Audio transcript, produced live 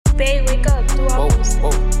Babe, wake up, Duwap.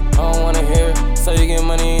 Whoa, I don't wanna hear. So you get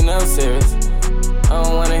money, ain't never serious. I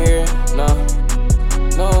don't wanna hear, no.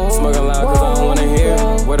 Smoking loud cause I don't wanna hear.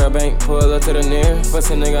 With a bank, pull up to the nearest.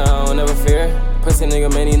 Pussy nigga, I don't never fear. Pussy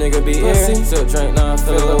nigga, many nigga be here. Still drink, now I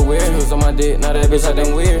feel a little weird. She was on my dick, now that bitch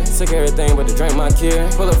acting weird. Sick everything but the drink my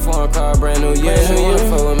kid. Pull up foreign car, brand new year. She wanna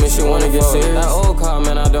fuck with me, she wanna get serious. That old car,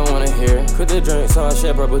 man, I don't wanna hear. Quit the drink, so I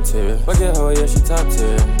shed purple tears. Bucket hoe, yeah, she top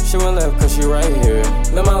tier. She went left cause she right here.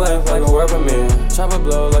 Live my life like a world premiere. Chopper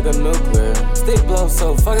blow like a nuclear. Stick blow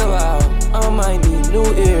so fucking loud. I might need new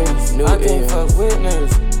ears. I can't fuck with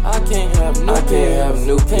niggas. I can't have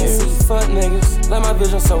new peers. Can't see fuck niggas. Like my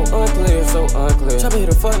vision so unclear. Chopper hit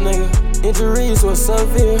a fuck nigga. Injuries were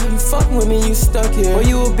severe. You fucking with me, you stuck here. Boy,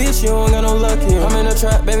 you a bitch, you don't got no luck here. I'm in the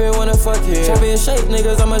trap, baby, wanna fuck here. Chopper and shake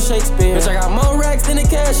niggas, I'm a Shakespeare. Bitch, I got more racks than the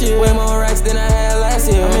cashier. Way more racks than I had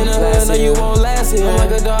last year. I'm in the hood, know you won't last here. I'm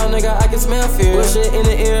like a dog, nigga, I can smell fear. Bullshit in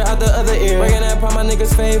the ear, out the other ear. Breaking that part, my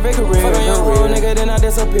niggas' favorite career. Fuck on your road, nigga, then I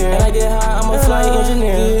disappear. And I get high, I'm a flight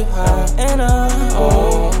engineer. Get high, and I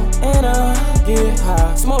get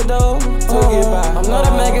high. Smoke dope to get by. I'm not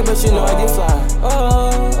a maggot, but you know I get fly.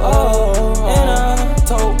 And I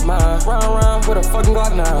told mine. Round with a fucking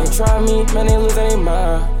Glock 9. They try me, man, they lose, they ain't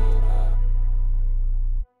mine.